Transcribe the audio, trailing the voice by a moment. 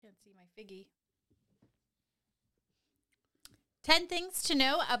see my figgy. 10 things to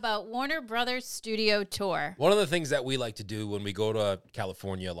know about Warner Brothers Studio Tour. One of the things that we like to do when we go to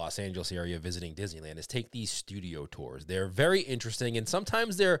California, Los Angeles area visiting Disneyland is take these studio tours. They're very interesting, and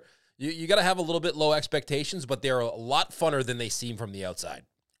sometimes you got to have a little bit low expectations, but they're a lot funner than they seem from the outside.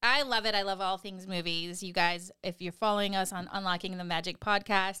 I love it. I love all things movies. You guys, if you're following us on Unlocking the Magic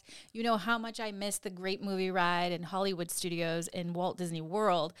podcast, you know how much I miss the great movie ride in Hollywood Studios in Walt Disney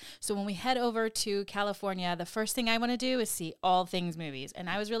World. So when we head over to California, the first thing I want to do is see all things movies.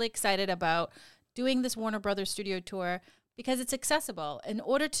 And I was really excited about doing this Warner Brothers Studio Tour because it's accessible. In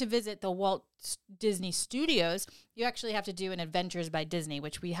order to visit the Walt Disney Studios, you actually have to do an Adventures by Disney,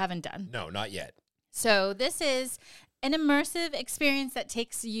 which we haven't done. No, not yet. So this is an immersive experience that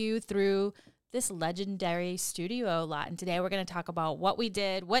takes you through this legendary studio lot. And today we're going to talk about what we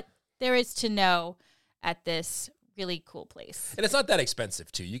did, what there is to know at this really cool place. And it's not that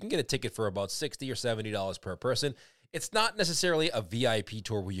expensive, too. You can get a ticket for about $60 or $70 per person. It's not necessarily a VIP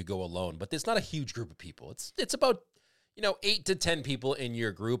tour where you go alone, but it's not a huge group of people. It's about 8 to 10 people in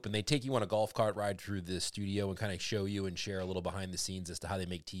your group, and they take you on a golf cart ride through the studio and kind of show you and share a little behind the scenes as to how they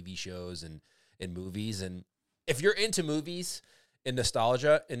make TV shows and movies. And if you're into movies and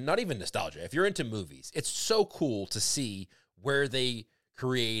nostalgia, and not even nostalgia, if you're into movies, it's so cool to see where they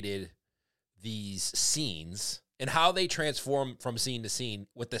created these scenes and how they transform from scene to scene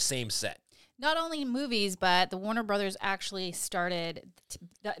with the same set. Not only movies, but the Warner Brothers actually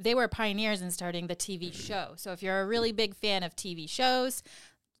they were pioneers in starting the TV show. So if you're a really big fan of TV shows,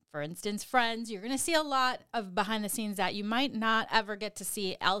 for instance, Friends, you're going to see a lot of behind the scenes that you might not ever get to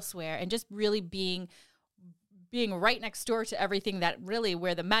see elsewhere, and just really being right next door to everything that really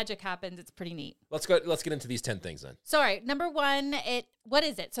where the magic happens. It's pretty neat. Let's get into these 10 things then. So, all right, number one, what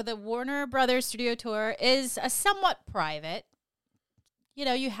is it? So the Warner Brothers Studio Tour is a somewhat private.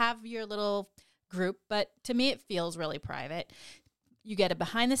 You have your little group, but to me it feels really private. You get a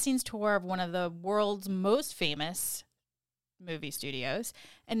behind the scenes tour of one of the world's most famous movie studios,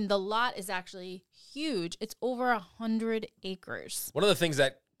 and the lot is actually huge. It's over 100 acres. One of the things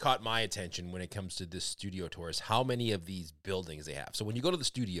that caught my attention when it comes to this studio tour is how many of these buildings they have. So when you go to the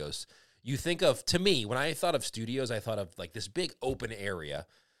studios, you think of, to me, when I thought of studios, I thought of like this big open area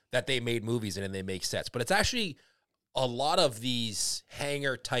that they made movies in and they make sets. But it's actually a lot of these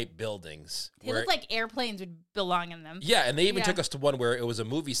hangar type buildings. They look like airplanes would belong in them. Yeah, and they even took us to one where it was a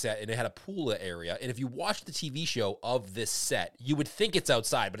movie set and it had a pool area. And if you watch the TV show of this set, you would think it's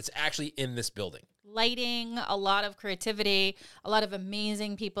outside, but it's actually in this building. Lighting, a lot of creativity, a lot of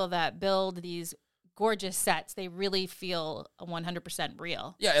amazing people that build these gorgeous sets. They really feel 100%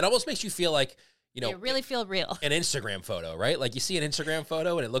 real. Yeah, it almost makes you feel like, they really feel real. An Instagram photo, right? Like you see an Instagram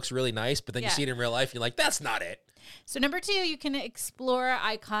photo and it looks really nice, but then you see it in real life and you're like, that's not it. So number 2, you can explore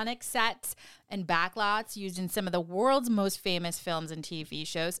iconic sets and backlots used in some of the world's most famous films and TV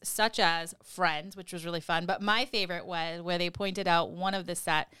shows, such as Friends, which was really fun. But my favorite was where they pointed out one of the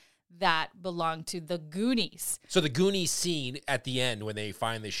set that belonged to the Goonies. So the Goonies scene at the end when they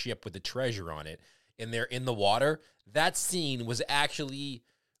find the ship with the treasure on it and they're in the water, that scene was actually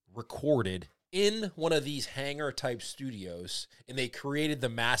recorded in one of these hangar type studios, and they created the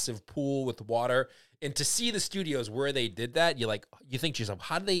massive pool with water. And to see the studios where they did that, you think to yourself,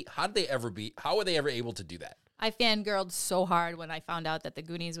 how were they ever able to do that? I fangirled so hard when I found out that the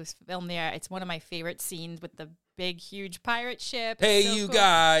Goonies was filmed there. It's one of my favorite scenes with the big, huge pirate ship. Hey, so you cool.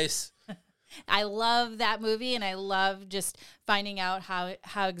 Guys. I love that movie, and I love just finding out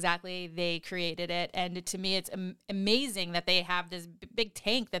how exactly they created it. And to me, it's amazing that they have this big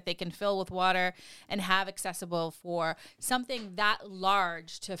tank that they can fill with water and have accessible for something that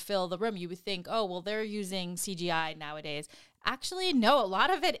large to fill the room. You would think, oh, well, they're using CGI nowadays. Actually, no, a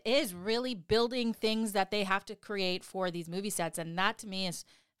lot of it is really building things that they have to create for these movie sets. And that to me is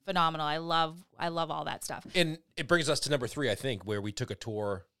phenomenal. I love all that stuff. And it brings us to number 3, I think, where we took a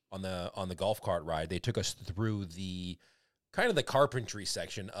tour on the golf cart ride. They took us through the kind of the carpentry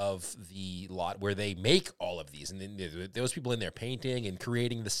section of the lot where they make all of these. And then those people in there painting and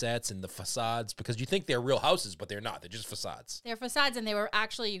creating the sets and the facades, because you think they're real houses, but they're not. They're just facades. They're facades, and they were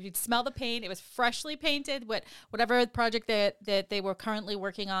actually, you could smell the paint. It was freshly painted. Whatever project that they were currently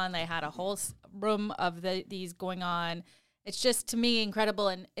working on, they had a whole room of these going on. It's just, to me, incredible,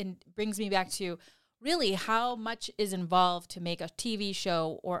 and brings me back to really how much is involved to make a TV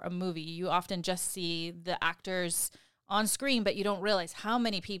show or a movie. You often just see the actors on screen, but you don't realize how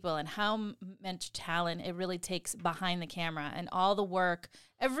many people and how much talent it really takes behind the camera, and all the work,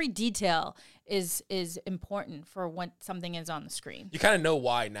 every detail is important for when something is on the screen. You kind of know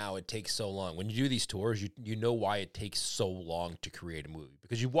why now it takes so long. When you do these tours, you know why it takes so long to create a movie,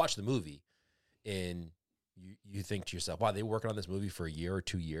 because you watch the movie and you think to yourself, wow, they were working on this movie for a year or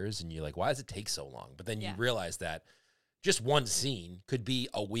 2 years, and you're like, why does it take so long? But then you realize that just one scene could be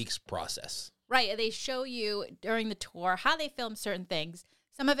a week's process. Right. They show you during the tour how they film certain things.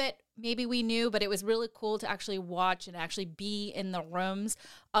 Some of it maybe we knew, but it was really cool to actually watch and actually be in the rooms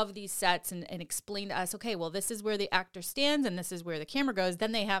of these sets and explain to us, okay, well, this is where the actor stands and this is where the camera goes.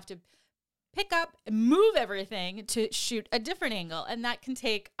 Then they have to pick up and move everything to shoot a different angle. And that can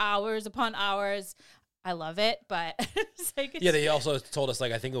take hours upon hours. I love it, but yeah, they also told us,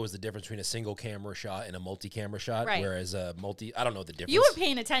 like, I think it was the difference between a single camera shot and a multi-camera shot, right. Whereas a I don't know the difference. You were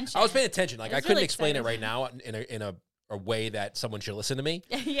paying attention. I was paying attention. Like, I couldn't really explain exciting. it right now in a way that someone should listen to me.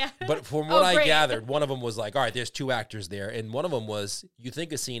 Yeah. But from what I gathered, one of them was like, all right, there's 2 actors there. And one of them was, you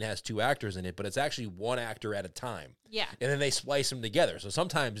think a scene has 2 actors in it, but it's actually 1 actor at a time. Yeah. And then they splice them together. So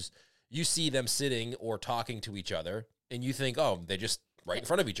sometimes you see them sitting or talking to each other, and you think, oh, they just right in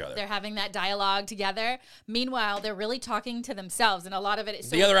front of each other. They're having that dialogue together. Meanwhile, they're really talking to themselves, and a lot of it is...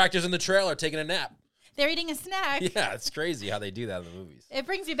 The other actors in the trailer are taking a nap. They're eating a snack. Yeah, it's crazy how they do that in the movies. It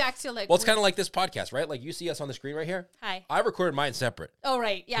brings you back to, like... Well, it's kind of like this podcast, right? Like, you see us on the screen right here. Hi. I recorded mine separate. Oh,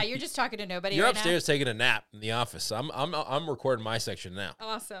 right. Yeah, you're just talking to nobody You're right upstairs taking a nap in the office. I'm recording my section now.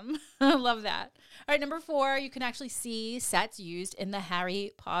 Awesome. I love that. All right, number 4, you can actually see sets used in the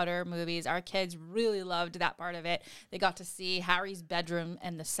Harry Potter movies. Our kids really loved that part of it. They got to see Harry's bedroom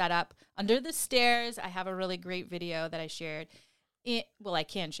and the setup under the stairs. I have a really great video that I shared. I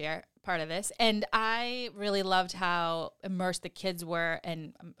can share part of this. And I really loved how immersed the kids were.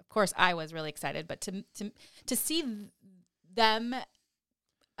 And of course, I was really excited. But to see them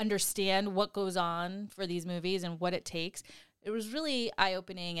understand what goes on for these movies and what it takes, it was really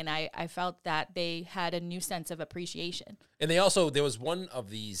eye-opening, and I felt that they had a new sense of appreciation. And there was one of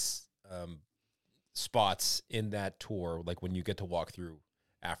these spots in that tour, like when you get to walk through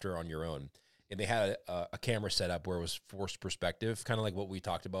after on your own, and they had a camera set up where it was forced perspective, kind of like what we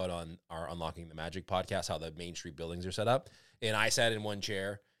talked about on our Unlocking the Magic podcast, how the Main Street buildings are set up. And I sat in one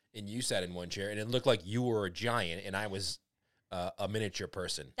chair, and you sat in one chair, and it looked like you were a giant, and I was a miniature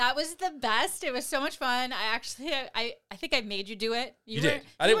person. That was the best. It was so much fun. I think I made you do it. You did.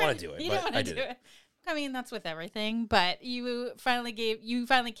 I didn't want to do it. You didn't want to do it. I mean, that's with everything, but you finally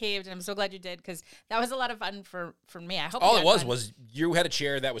caved, and I'm so glad you did, because that was a lot of fun for me. I hope all it was you had a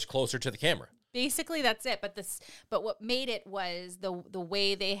chair that was closer to the camera. Basically, that's it. But what made it was the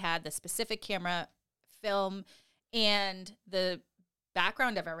way they had the specific camera film and the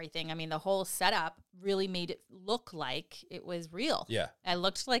background of everything. I mean, the whole setup really made it look like it was real. Yeah. I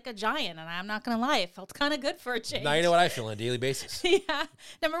looked like a giant, and I'm not going to lie, it felt kind of good for a change. Now you know what I feel on a daily basis. Yeah.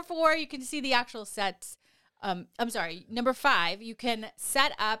 Number 4, you can see the actual sets. Number 5, you can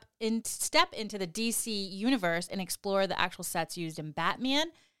step into the DC universe and explore the actual sets used in Batman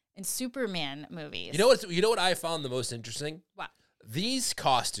and Superman movies. You know what I found the most interesting? What? These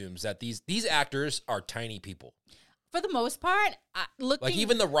costumes that these actors are tiny people. For the most part, like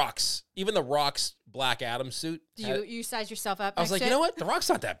even the Rock's Black Adam suit. Do you size yourself up? I was like, you know what? The Rock's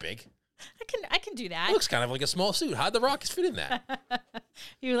not that big. I can do that. It looks kind of like a small suit. How'd the Rock fit in that?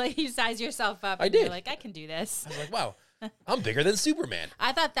 You size yourself up. I did. You're like, I can do this. I was like, wow, I'm bigger than Superman.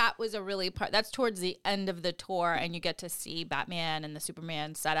 I thought that was that's towards the end of the tour, and you get to see Batman and the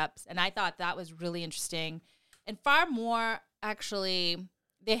Superman setups, and I thought that was really interesting and far more actually.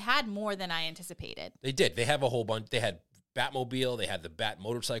 They had more than I anticipated. They did. They have a whole bunch. They had Batmobile. They had the Bat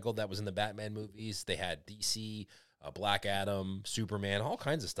motorcycle that was in the Batman movies. They had DC, Black Adam, Superman, all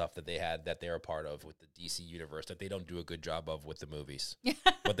kinds of stuff that they had that they're a part of with the DC universe that they don't do a good job of with the movies.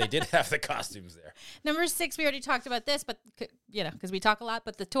 But they did have the costumes there. Number 6, we already talked about this, but because we talk a lot,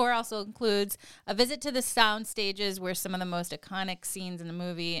 but the tour also includes a visit to the sound stages where some of the most iconic scenes in the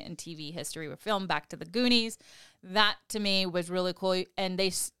movie and TV history were filmed, back to the Goonies. That to me was really cool, and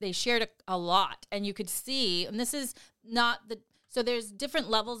they shared a lot, and you could see, and this is not so there's different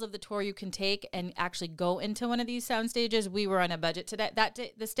levels of the tour you can take and actually go into one of these sound stages. We were on a budget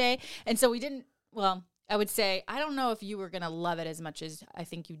this day, and so we didn't. Well, I would say I don't know if you were gonna love it as much as I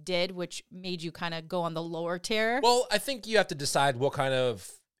think you did, which made you kind of go on the lower tier. Well, I think you have to decide what kind of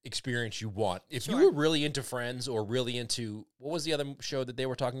experience you want. If you were really into Friends or really into, what was the other show that they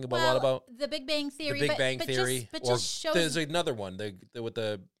were talking about a lot about? The Big Bang Theory. The Big Bang Theory. Just shows. There's another one, with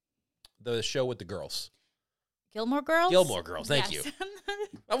the show with the girls. Gilmore Girls? Gilmore Girls, thank you.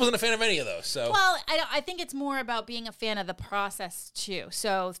 I wasn't a fan of any of those. So Well, I think it's more about being a fan of the process too.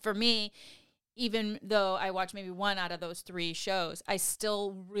 So for me, even though I watch maybe one out of those 3 shows, I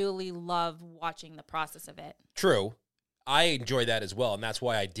still really love watching the process of it. true, I enjoy that as well, and that's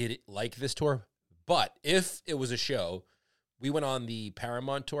why I did like this tour. But if it was a show, we went on the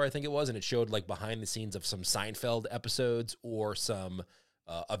Paramount tour, I think it was, and it showed like behind the scenes of some Seinfeld episodes or some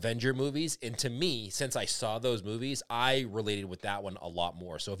Avenger movies. And to me, since I saw those movies, I related with that one a lot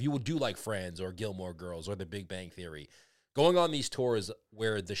more. So if you would do like Friends or Gilmore Girls or The Big Bang Theory, going on these tours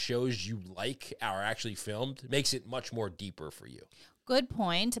where the shows you like are actually filmed makes it much more deeper for you. Good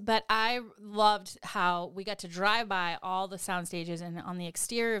point, but I loved how we got to drive by all the sound stages, and on the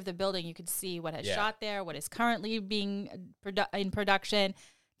exterior of the building, you could see what has shot there, what is currently being in production.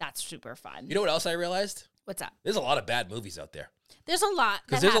 That's super fun. You know what else I realized? What's up? There's a lot of bad movies out there. There's a lot.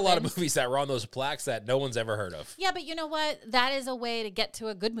 Because there's a lot of movies that were on those plaques that no one's ever heard of. Yeah, but you know what? That is a way to get to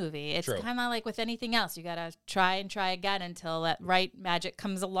a good movie. It's True. kind of like with anything else. You got to try and try again until that right magic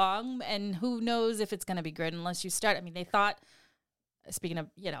comes along. And who knows if it's going to be good unless you start. I mean, they thought, speaking of,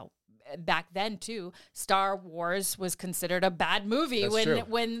 back then too, Star Wars was considered a bad movie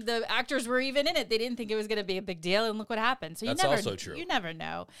when the actors were even in it. They didn't think it was going to be a big deal, and look what happened. So That's also true. You never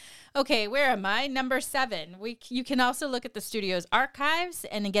know. Okay, where am I? Number 7. You can also look at the studio's archives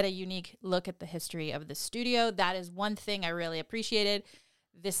and get a unique look at the history of the studio. That is one thing I really appreciated.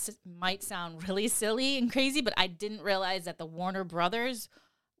 This might sound really silly and crazy, but I didn't realize that the Warner Brothers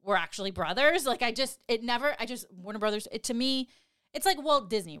were actually brothers. Like Warner Brothers, to me, it's like Walt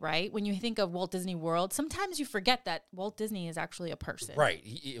Disney, right? When you think of Walt Disney World, sometimes you forget that Walt Disney is actually a person. Right.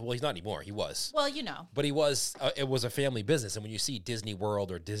 He's not anymore. He was. Well, But he was, it was a family business. And when you see Disney World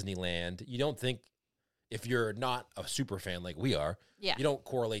or Disneyland, you don't think, if you're not a super fan like we are, you don't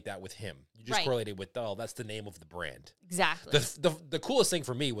correlate that with him. You just correlate it with, that's the name of the brand. Exactly. The coolest thing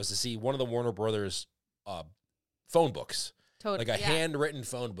for me was to see one of the Warner Brothers phone books. Totally. Like a handwritten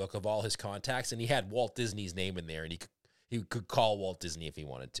phone book of all his contacts. And he had Walt Disney's name in there, and he could call Walt Disney if he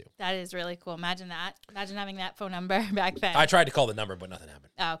wanted to. That is really cool. Imagine that. Imagine having that phone number back then. I tried to call the number, but nothing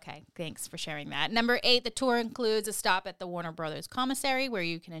happened. Okay. Thanks for sharing that. Number 8, the tour includes a stop at the Warner Brothers Commissary where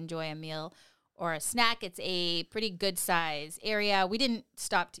you can enjoy a meal or a snack. It's a pretty good size area. We didn't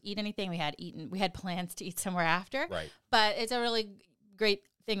stop to eat anything. We had plans to eat somewhere after. Right. But it's a really great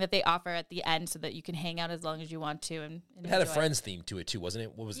thing that they offer at the end so that you can hang out as long as you want to. And it had a Friends theme to it too, wasn't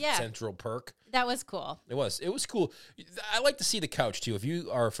it? What was it? Central Perk? That was cool. It was cool. I like to see the couch too. If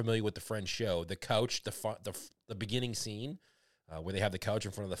you are familiar with the Friends show, the couch, the beginning scene where they have the couch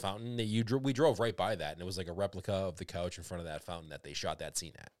in front of the fountain, we drove right by that, and it was like a replica of the couch in front of that fountain that they shot that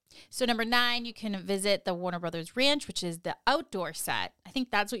scene at. So number 9, you can visit the Warner Brothers Ranch, which is the outdoor set. I think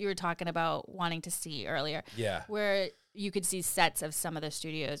that's what you were talking about wanting to see earlier. Yeah. Where you could see sets of some of the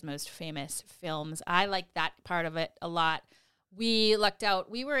studio's most famous films. I like that part of it a lot. We lucked out.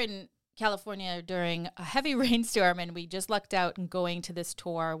 We were in California during a heavy rainstorm, and we just lucked out in going to this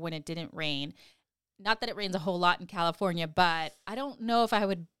tour when it didn't rain. Not that it rains a whole lot in California, but I don't know if I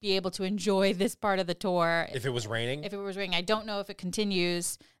would be able to enjoy this part of the tour. If it was raining? If it was raining. I don't know if it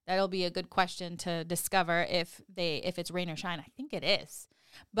continues. That'll be a good question to discover if it's rain or shine. I think it is.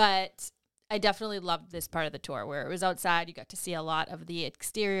 But I definitely loved this part of the tour where it was outside. You got to see a lot of the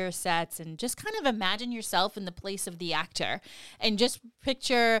exterior sets and just kind of imagine yourself in the place of the actor and just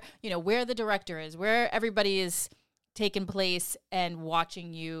picture, where the director is, where everybody is taking place and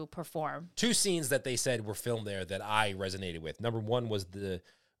watching you perform. 2 scenes that they said were filmed there that I resonated with. Number 1 was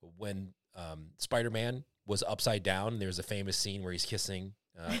when Spider-Man was upside down. There's a famous scene where he's kissing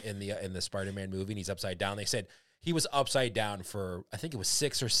in the Spider-Man movie, and he's upside down. They said he was upside down for, I think it was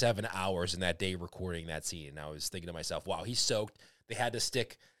 6 or 7 hours in that day recording that scene. And I was thinking to myself, wow, he's soaked. They had to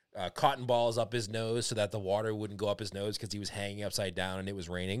stick cotton balls up his nose so that the water wouldn't go up his nose because he was hanging upside down and it was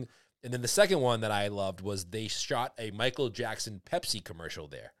raining. And then the second one that I loved was they shot a Michael Jackson Pepsi commercial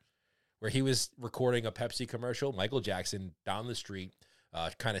there, where he was recording a Pepsi commercial, Michael Jackson down the street,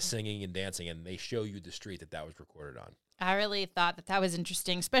 kind of singing and dancing, and they show you the street that was recorded on. I really thought that was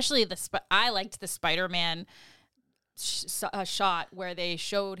interesting, especially I liked the Spider-Man shot where they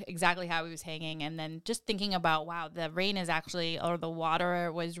showed exactly how he was hanging, and then just thinking about, wow, the rain is actually, or the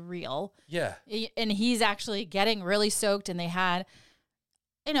water was real. Yeah. And he's actually getting really soaked, and they had,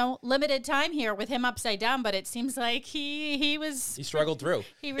 limited time here with him upside down, but it seems like he struggled through.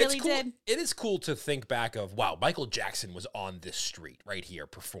 He really did. It is cool to think back of, wow, Michael Jackson was on this street right here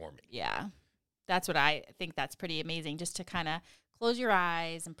performing. Yeah. That's what I think. That's pretty amazing, just to kind of close your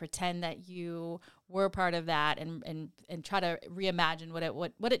eyes and pretend that you were part of that and try to reimagine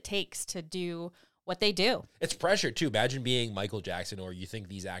what it takes to do what they do. It's pressure too. Imagine being Michael Jackson, or you think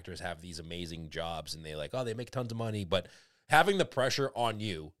these actors have these amazing jobs and they like, oh, they make tons of money, but having the pressure on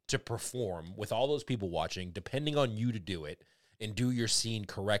you to perform with all those people watching, depending on you to do it and do your scene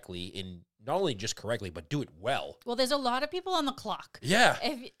correctly, in not only just correctly, but do it well. Well, there's a lot of people on the clock. Yeah.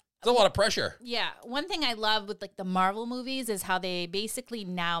 It's a lot of pressure. Yeah. One thing I love with like the Marvel movies is how they basically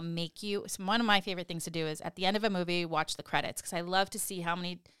now make you, so one of my favorite things to do is at the end of a movie, watch the credits, because I love to see how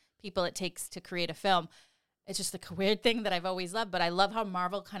many people it takes to create a film. It's just a weird thing that I've always loved, but I love how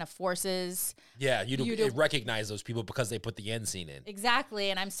Marvel kind of forces you to recognize those people because they put the end scene in.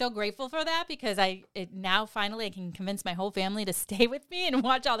 Exactly, and I'm so grateful for that because now finally I can convince my whole family to stay with me and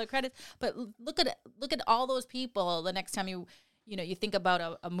watch all the credits. But look at all those people the next time you think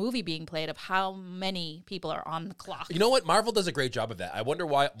about a movie being played, of how many people are on the clock. You know what? Marvel does a great job of that. I wonder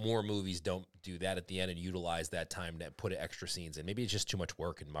why more movies don't do that at the end and utilize that time to put extra scenes in. Maybe it's just too much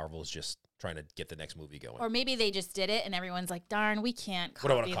work and Marvel's just trying to get the next movie going. Or maybe they just did it and everyone's like, darn, we can't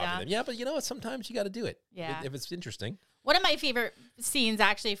copy I want to copy them. Yeah, but you know what? Sometimes you got to do it. Yeah. If it's interesting. One of my favorite scenes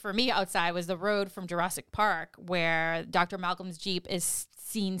actually for me outside was the road from Jurassic Park, where Dr. Malcolm's Jeep is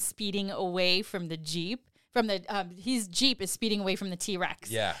seen speeding away from the Jeep. His Jeep is speeding away from the T-Rex.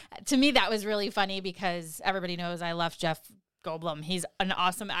 Yeah. To me, that was really funny because everybody knows I love Jeff Goldblum. He's an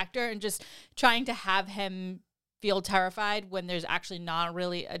awesome actor, and just trying to have him feel terrified when there's actually not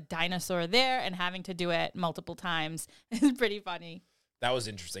really a dinosaur there and having to do it multiple times is pretty funny. That was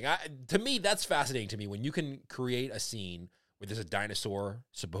interesting. To me, that's fascinating to me when you can create a scene where there's a dinosaur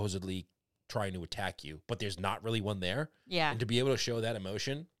supposedly trying to attack you, but there's not really one there. Yeah. And to be able to show that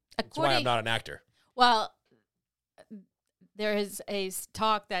emotion, that's why I'm not an actor. Well, there is a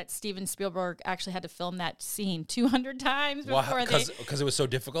talk that Steven Spielberg actually had to film that scene 200 times before because it was so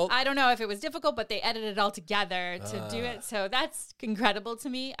difficult? I don't know if it was difficult, but they edited it all together to do it. So that's incredible to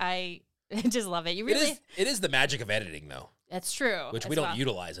me. I just love it. It is the magic of editing, though. That's true. Which we don't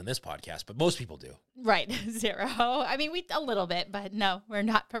utilize in this podcast, but most people do. Right. Zero. I mean, we a little bit, but no, we're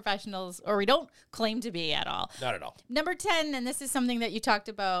not professionals, or we don't claim to be at all. Not at all. Number 10, and this is something that you talked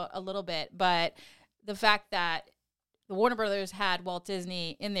about a little bit, but the fact that the Warner Brothers had Walt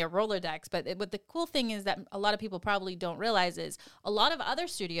Disney in their Rolodex, but the cool thing is that a lot of people probably don't realize is a lot of other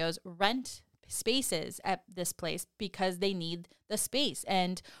studios rent spaces at this place because they need the space,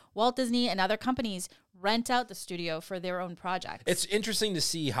 and Walt Disney and other companies rent out the studio for their own projects. It's interesting to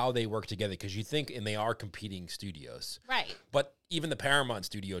see how they work together, because you think, and they are competing studios. Right. But even the Paramount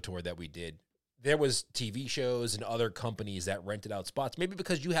studio tour that we did, there was TV shows and other companies that rented out spots, maybe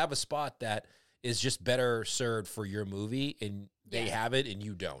because you have a spot that is just better served for your movie, and they have it and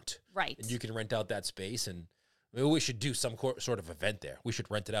you don't. Right. And you can rent out that space, and maybe we should do some sort of event there. We should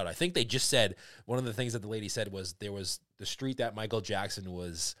rent it out. I think they just said, one of the things that the lady said was there was the street that Michael Jackson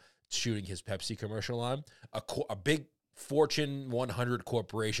was shooting his Pepsi commercial on, a big Fortune 100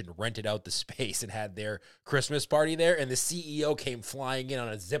 corporation rented out the space and had their Christmas party there, and the CEO came flying in on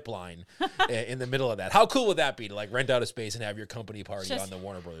a zip line in the middle of that. How cool would that be to like rent out a space and have your company party just on the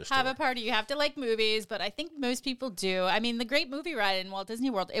Warner Brothers have tour? a party. You have to like movies, but I think most people do. I mean, the Great Movie Ride in Walt Disney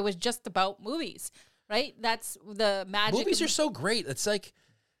World, it was just about movies, right? That's the magic. Movies are so great. It's like,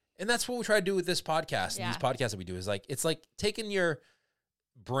 and that's what we try to do with this podcast. Yeah. And these podcasts that we do is like, it's like taking your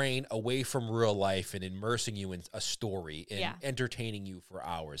brain away from real life and immersing you in a story and entertaining you for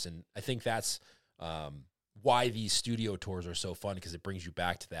hours. And I think that's why these studio tours are so fun, because it brings you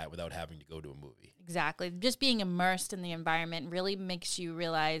back to that without having to go to a movie. Exactly. Just being immersed in the environment really makes you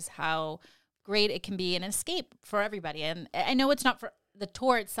realize how great it can be, an escape for everybody. And I know it's not for the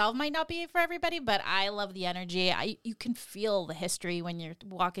tour itself, might not be for everybody, but I love the energy. You can feel the history when you're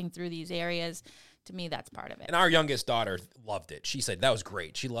walking through these areas. To me, that's part of it. And our youngest daughter loved it. She said that was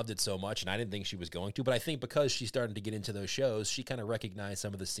great. She loved it so much, and I didn't think she was going to. But I think because she's starting to get into those shows, she kind of recognized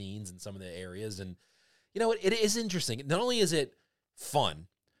some of the scenes and some of the areas. And, you know, it is interesting. Not only is it fun,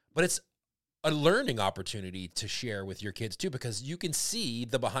 but it's a learning opportunity to share with your kids, too, because you can see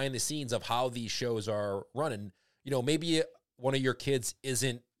the behind the scenes of how these shows are running. You know, maybe one of your kids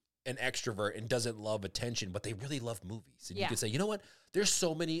isn't an extrovert and doesn't love attention, but they really love movies. And you can say, you know what? There's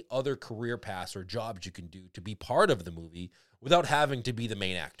so many other career paths or jobs you can do to be part of the movie without having to be the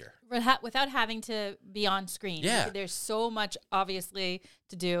main actor. Without having to be on screen. Yeah. There's so much, obviously,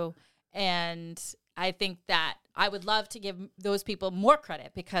 to do. And I think that I would love to give those people more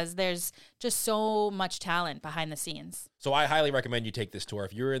credit, because there's just so much talent behind the scenes. So I highly recommend you take this tour.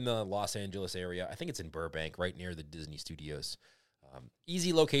 If you're in the Los Angeles area, I think it's in Burbank, right near the Disney Studios.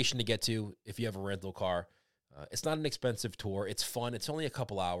 Easy location to get to if you have a rental car. It's not an expensive tour. It's fun. It's only a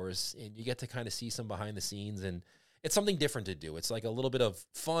couple hours, and you get to kind of see some behind the scenes. And it's something different to do. It's like a little bit of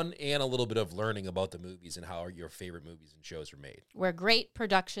fun and a little bit of learning about the movies and how your favorite movies and shows are made. Where great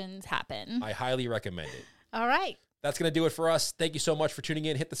productions happen. I highly recommend it. All right. That's going to do it for us. Thank you so much for tuning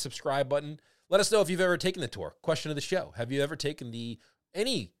in. Hit the subscribe button. Let us know if you've ever taken the tour. Question of the show. Have you ever taken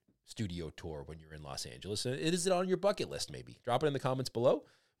any studio tour when you're in Los Angeles? Is it on your bucket list maybe? Drop it in the comments below.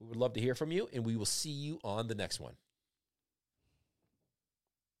 We would love to hear from you, and we will see you on the next one.